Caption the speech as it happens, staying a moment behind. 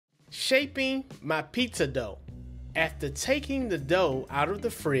Shaping my pizza dough. After taking the dough out of the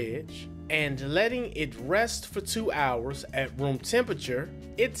fridge and letting it rest for 2 hours at room temperature,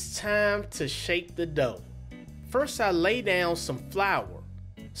 it's time to shape the dough. First, I lay down some flour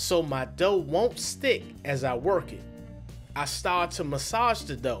so my dough won't stick as I work it. I start to massage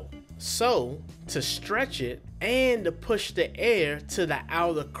the dough, so to stretch it and to push the air to the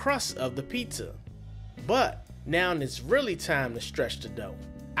outer crust of the pizza. But now it's really time to stretch the dough.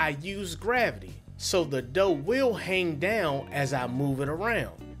 I use gravity, so the dough will hang down as I move it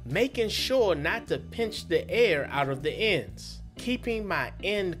around, making sure not to pinch the air out of the ends, keeping my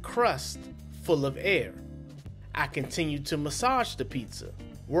end crust full of air. I continue to massage the pizza,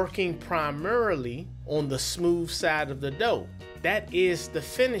 working primarily on the smooth side of the dough. That is the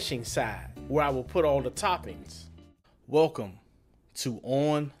finishing side, where I will put all the toppings. Welcome to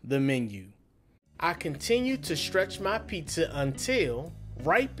On the Menu. I continue to stretch my pizza until,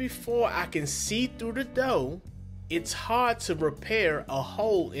 right before I can see through the dough, it's hard to repair a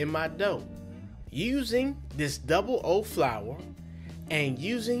hole in my dough. Using this double O flour and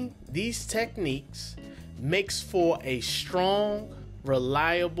using these techniques makes for a strong,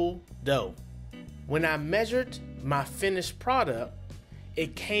 reliable dough. When I measured my finished product,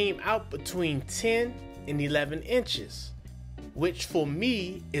 it came out between 10 and 11 inches, which for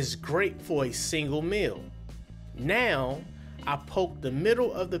me is great for a single meal. Now, I poke the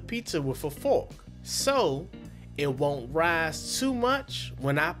middle of the pizza with a fork, so it won't rise too much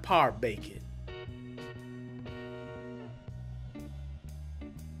when I par bake it.